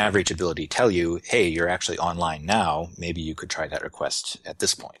you can have reachability tell you, hey, you're actually online now. Maybe you could try that request at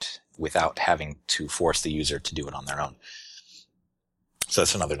this point, without having to force the user to do it on their own. So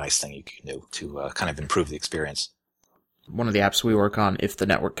that's another nice thing you can do to kind of improve the experience. One of the apps we work on, if the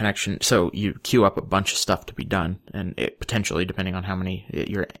network connection, so you queue up a bunch of stuff to be done, and it potentially, depending on how many,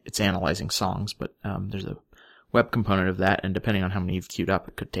 it's analyzing songs, but there's a web component of that, and depending on how many you've queued up,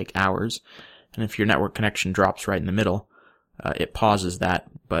 it could take hours. And if your network connection drops right in the middle, it pauses that.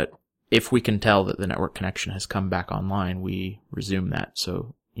 But if we can tell that the network connection has come back online, we resume that.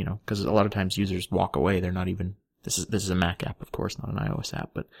 So, because a lot of times users walk away, they're not even, this is a Mac app, of course, not an iOS app,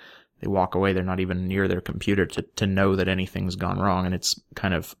 but they walk away, they're not even near their computer to know that anything's gone wrong, and it's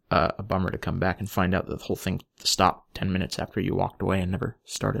kind of a bummer to come back and find out that the whole thing stopped 10 minutes after you walked away and never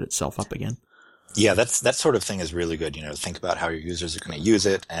started itself up again. Yeah, that sort of thing is really good. Think about how your users are going to use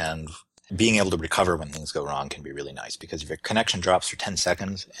it, and being able to recover when things go wrong can be really nice, because if your connection drops for 10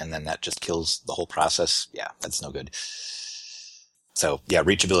 seconds and then that just kills the whole process, yeah, that's no good. So yeah,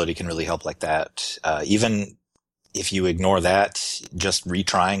 reachability can really help like that. Even if you ignore that, just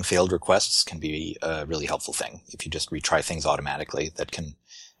retrying failed requests can be a really helpful thing. If you just retry things automatically, that can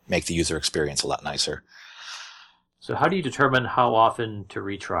make the user experience a lot nicer. So how do you determine how often to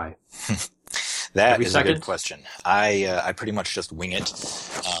retry? That is a good question. I pretty much just wing it.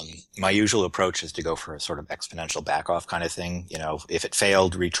 My usual approach is to go for a sort of exponential back off kind of thing. If it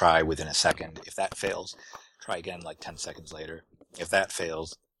failed, retry within a second. If that fails, Try again like 10 seconds later. If that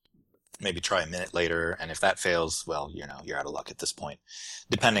fails, maybe try a minute later, and if that fails, well, you're out of luck at this point,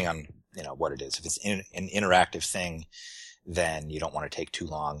 depending on, what it is. If it's an interactive thing, then you don't want to take too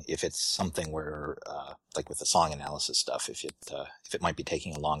long. If it's something where, like with the song analysis stuff, if it might be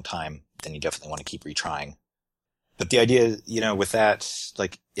taking a long time, then you definitely want to keep retrying. But the idea, with that,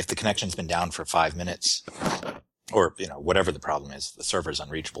 like if the connection's been down for 5 minutes, or, whatever the problem is, the server's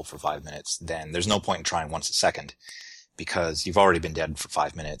unreachable for 5 minutes, then there's no point in trying once a second, because you've already been dead for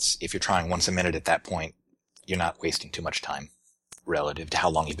 5 minutes. If you're trying once a minute at that point, you're not wasting too much time relative to how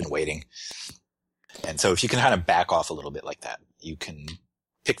long you've been waiting. And so if you can kind of back off a little bit like that, you can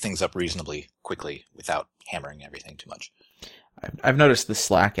pick things up reasonably quickly without hammering everything too much. I've noticed the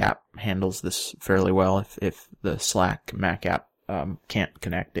Slack app handles this fairly well. If the Slack Mac app can't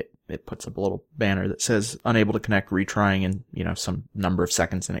connect, it puts up a little banner that says unable to connect, retrying in some number of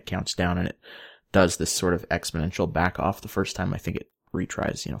seconds, and it counts down, and it does this sort of exponential back off the first time. I think it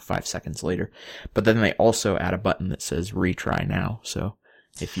retries 5 seconds later. But then they also add a button that says retry now. So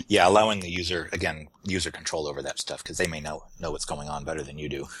if you... Yeah, allowing the user control over that stuff, because they may know what's going on better than you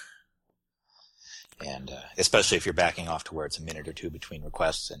do. And especially if you're backing off to where it's a minute or two between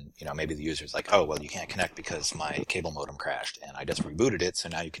requests, and maybe the user's like, oh, well, you can't connect because my cable modem crashed and I just rebooted it, so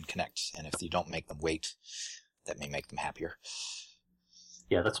now you can connect. And if you don't make them wait, that may make them happier.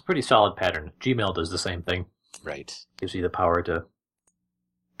 Yeah, that's a pretty solid pattern. Gmail does the same thing. Right. Gives you the power to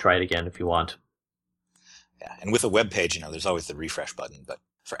try it again if you want. Yeah, and with a web page, there's always the refresh button, but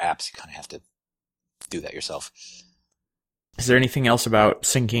for apps, you kind of have to do that yourself. Is there anything else about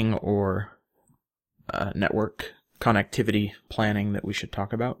syncing or network connectivity planning that we should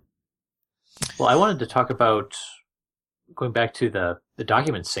talk about? Well, I wanted to talk about, going back to the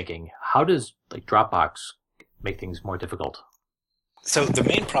document syncing, how does Dropbox make things more difficult? So the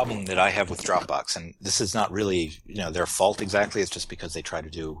main problem that I have with Dropbox, and this is not really, their fault exactly, it's just because they try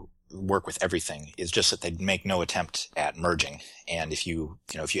to work with everything, is just that they make no attempt at merging. And if you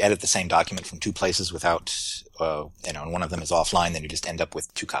edit the same document from two places without, and one of them is offline, then you just end up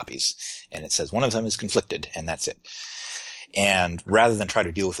with two copies. And it says one of them is conflicted, and that's it. And rather than try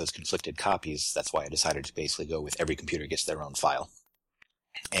to deal with those conflicted copies, that's why I decided to basically go with every computer gets their own file.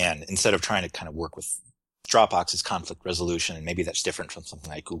 And instead of trying to kind of work with Dropbox's conflict resolution, and maybe that's different from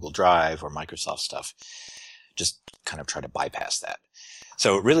something like Google Drive or Microsoft stuff, just kind of try to bypass that.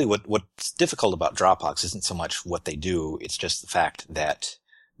 So really what's difficult about Dropbox isn't so much what they do, it's just the fact that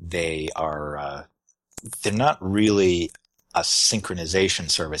they're not really a synchronization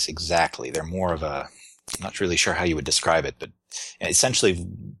service exactly. They're more of I'm not really sure how you would describe it, but essentially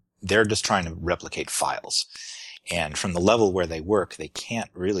they're just trying to replicate files. And from the level where they work, they can't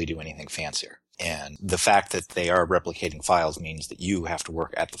really do anything fancier. And the fact that they are replicating files means that you have to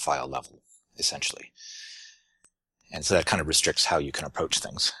work at the file level, essentially. And so that kind of restricts how you can approach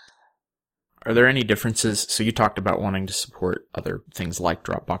things. Are there any differences? So you talked about wanting to support other things like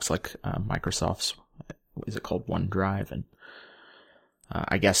Dropbox, like Microsoft's, what is it called, OneDrive, and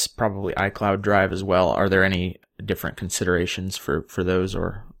I guess probably iCloud Drive as well. Are there any different considerations for those,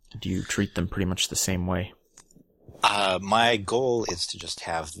 or do you treat them pretty much the same way? My goal is to just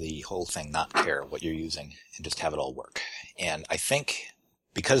have the whole thing not care what you're using and just have it all work. And I think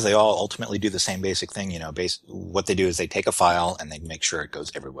because they all ultimately do the same basic thing, what they do is they take a file and they make sure it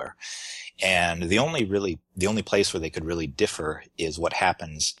goes everywhere. And the only place where they could really differ is what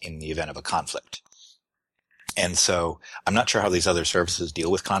happens in the event of a conflict. And so I'm not sure how these other services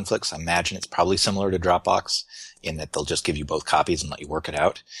deal with conflicts. I imagine it's probably similar to Dropbox in that they'll just give you both copies and let you work it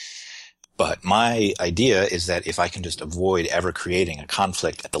out. But my idea is that if I can just avoid ever creating a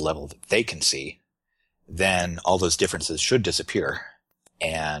conflict at the level that they can see, then all those differences should disappear.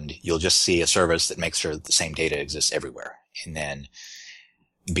 And you'll just see a service that makes sure that the same data exists everywhere. And then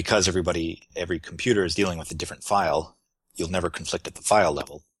because every computer is dealing with a different file, you'll never conflict at the file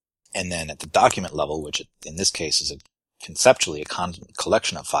level. And then at the document level, which in this case is conceptually a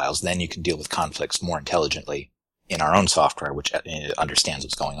collection of files, then you can deal with conflicts more intelligently in our own software, which understands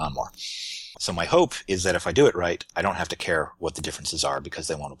what's going on more. So my hope is that if I do it right, I don't have to care what the differences are because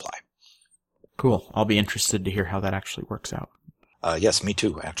they won't apply. Cool. I'll be interested to hear how that actually works out. Yes, me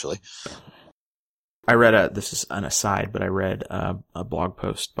too, actually. I read this is an aside, but I read a blog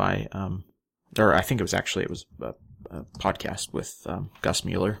post by, or I think it was a podcast with Gus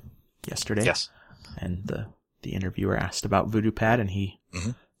Mueller yesterday. Yes. And the interviewer asked about VoodooPad, and he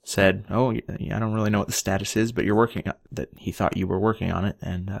said, "Oh, I don't really know what the status is, but you're working on that." He thought you were working on it,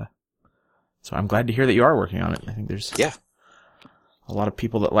 and so I'm glad to hear that you are working on it. I think there's a lot of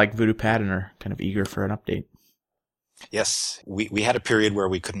people that like VoodooPad and are kind of eager for an update. Yes, we had a period where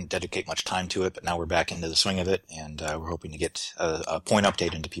we couldn't dedicate much time to it, but now we're back into the swing of it, and we're hoping to get a point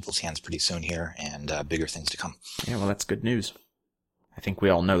update into people's hands pretty soon here, and bigger things to come. Yeah, well, that's good news. I think we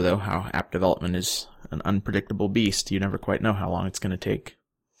all know, though, how app development is an unpredictable beast. You never quite know how long it's going to take.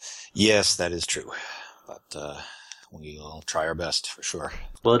 Yes, that is true, but we'll try our best for sure.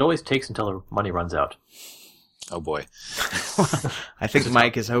 Well, it always takes until the money runs out. Oh boy. I think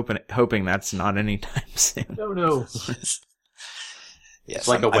Mike is hoping that's not anytime soon. No. Yes,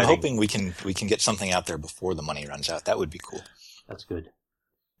 like I'm hoping we can get something out there before the money runs out. That would be cool. That's good.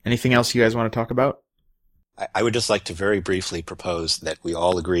 Anything else you guys want to talk about? I would just like to very briefly propose that we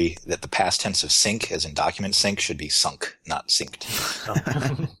all agree that the past tense of sync, as in document sync, should be sunk, not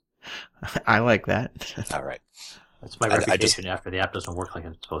synced. I like that. All right. That's my reputation after the app doesn't work like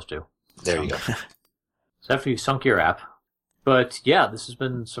it's supposed to. There you go. So after you sunk your app. But yeah, this has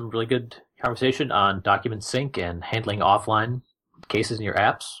been some really good conversation on document sync and handling offline cases in your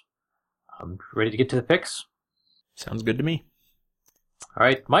apps. I'm ready to get to the picks. Sounds good to me. All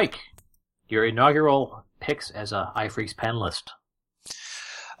right, Mike, your inaugural picks as a iFreaks panelist.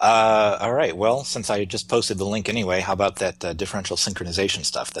 All right. Well, since I just posted the link anyway, how about that differential synchronization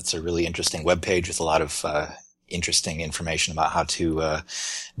stuff? That's a really interesting web page with a lot of interesting information about how to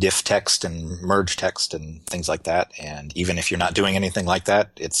diff text and merge text and things like that. And even if you're not doing anything like that,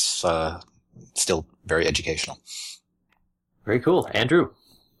 it's still very educational. Very cool. Andrew?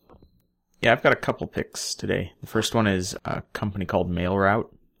 Yeah, I've got a couple picks today. The first one is a company called MailRoute.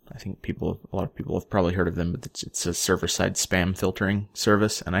 I think a lot of people have probably heard of them, but it's a server-side spam filtering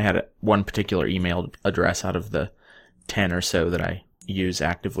service. And I had one particular email address out of the 10 or so that I use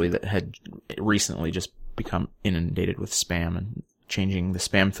actively that had recently just become inundated with spam, and changing the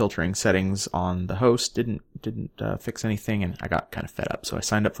spam filtering settings on the host didn't fix anything, and I got kind of fed up. So I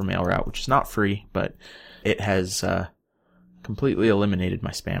signed up for MailRoute, which is not free, but it has completely eliminated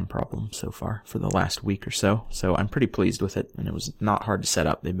my spam problem so far for the last week or so. So I'm pretty pleased with it, and it was not hard to set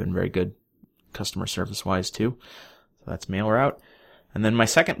up. They've been very good customer service wise too. So that's MailRoute. And then my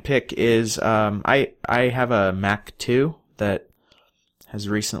second pick is I have a Mac 2 that has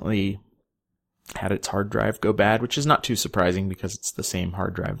recently had its hard drive go bad, which is not too surprising because it's the same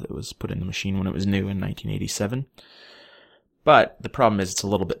hard drive that was put in the machine when it was new in 1987. But the problem is it's a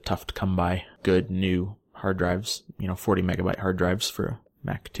little bit tough to come by good new hard drives, 40 megabyte hard drives for a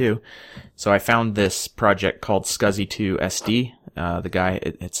Mac 2. So I found this project called SCSI2 SD. The guy,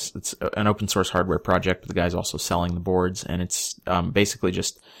 it's an open source hardware project, but the guy's also selling the boards, and it's basically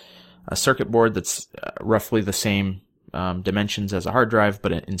just a circuit board that's roughly the same dimensions as a hard drive,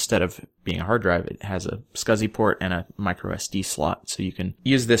 but instead of being a hard drive, it has a SCSI port and a micro SD slot. So you can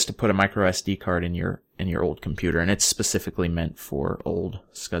use this to put a micro SD card in your old computer, and it's specifically meant for old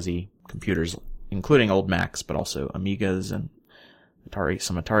SCSI computers, including old Macs, but also Amigas and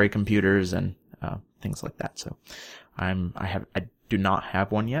some Atari computers and things like that. So I do not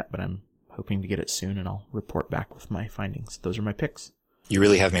have one yet, but I'm hoping to get it soon, and I'll report back with my findings. Those are my picks. You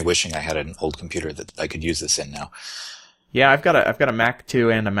really have me wishing I had an old computer that I could use this in now. Yeah, I've got a Mac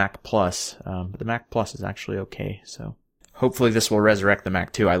 2 and a Mac Plus, but the Mac Plus is actually okay. So hopefully this will resurrect the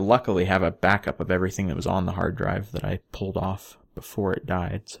Mac 2. I luckily have a backup of everything that was on the hard drive that I pulled off before it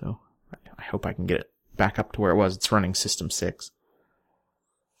died. So I hope I can get it back up to where it was. It's running System 6.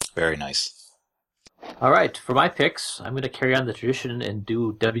 Very nice. All right, for my picks, I'm going to carry on the tradition and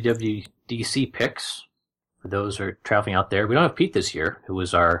do WWDC picks. For those who are traveling out there, we don't have Pete this year, who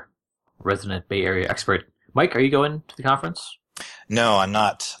was our resident Bay Area expert. Mike, are you going to the conference? No, I'm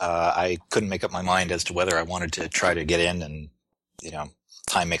not. I couldn't make up my mind as to whether I wanted to try to get in, and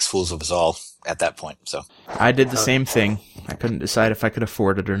time makes fools of us all at that point. So I did the same thing. I couldn't decide if I could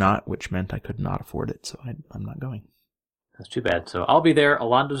afford it or not, which meant I could not afford it. So I'm not going. That's too bad. So I'll be there.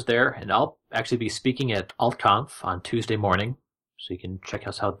 Alondo's there, and I'll actually be speaking at AltConf on Tuesday morning, so you can check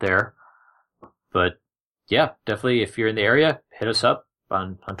us out there. But yeah, definitely, if you're in the area, hit us up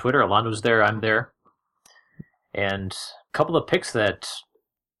on Twitter. Alondo's there. I'm there. And a couple of picks that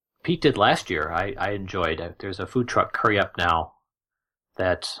Pete did last year, I enjoyed. There's a food truck, Curry Up Now,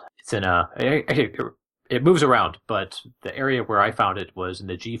 that it's in it moves around, but the area where I found it was in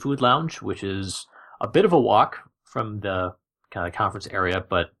the G Food Lounge, which is a bit of a walk from the kind of conference area,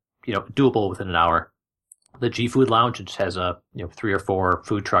 but, doable within an hour. The G Food Lounge, it just has 3 or 4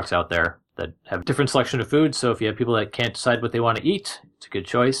 food trucks out there that have a different selection of food. So if you have people that can't decide what they want to eat, it's a good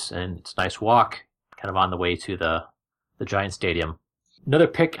choice, and it's a nice walk, kind of on the way to the Giant Stadium. Another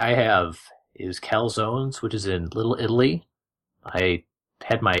pick I have is Calzones, which is in Little Italy. I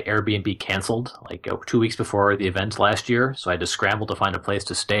had my Airbnb canceled 2 weeks before the event last year, so I had to scramble to find a place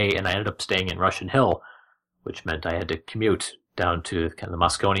to stay, and I ended up staying in Russian Hill, which meant I had to commute down to kind of the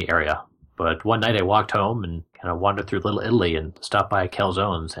Moscone area. But one night I walked home and kind of wandered through Little Italy and stopped by a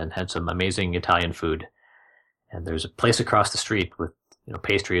Calzone's and had some amazing Italian food. And there's a place across the street with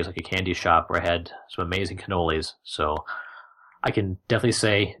pastries, like a candy shop, where I had some amazing cannolis. So I can definitely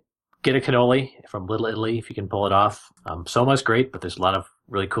say get a cannoli from Little Italy if you can pull it off. Soma's great, but there's a lot of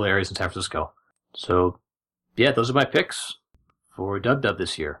really cool areas in San Francisco. So yeah, those are my picks for Dub Dub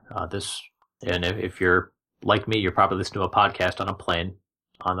this year. And if you're like me, you're probably listening to a podcast on a plane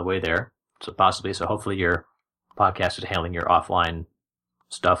on the way there. So hopefully your podcast is handling your offline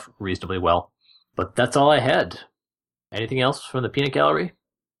stuff reasonably well. But that's all I had. Anything else from the Peanut Gallery?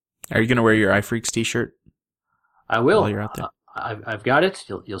 Are you going to wear your iFreaks t-shirt? I will. While you're out there? I've got it.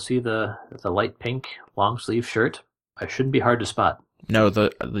 You'll see the light pink long sleeve shirt. I shouldn't be hard to spot. No,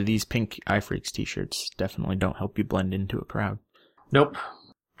 these pink iFreaks t-shirts definitely don't help you blend into a crowd. Nope.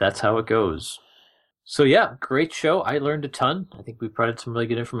 That's how it goes. So yeah, great show. I learned a ton. I think we provided some really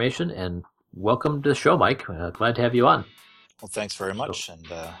good information, and welcome to the show, Mike. Glad to have you on. Well, thanks very much, and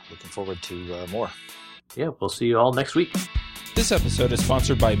looking forward to more. Yeah, we'll see you all next week. This episode is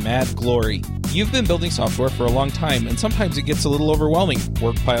sponsored by Mad Glory. You've been building software for a long time, and sometimes it gets a little overwhelming.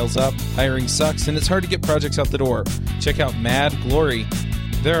 Work piles up, hiring sucks, and it's hard to get projects out the door. Check out Mad Glory.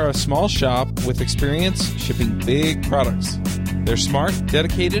 They're a small shop with experience shipping big products. They're smart,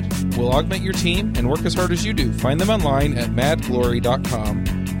 dedicated, will augment your team, and work as hard as you do. Find them online at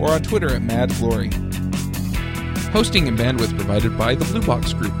madglory.com or on Twitter at madglory. Hosting and bandwidth provided by the Blue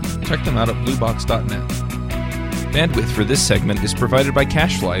Box Group. Check them out at bluebox.net. Bandwidth for this segment is provided by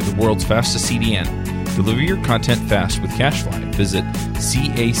CacheFly, the world's fastest CDN. Deliver your content fast with CacheFly. Visit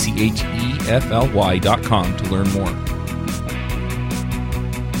CacheFly.com to learn more.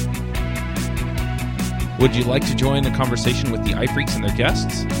 Would you like to join a conversation with the iFreaks and their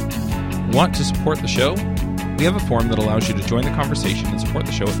guests? Want to support the show? We have a form that allows you to join the conversation and support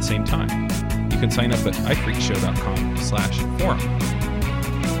the show at the same time. You can sign up at ifreakshow.com/forum.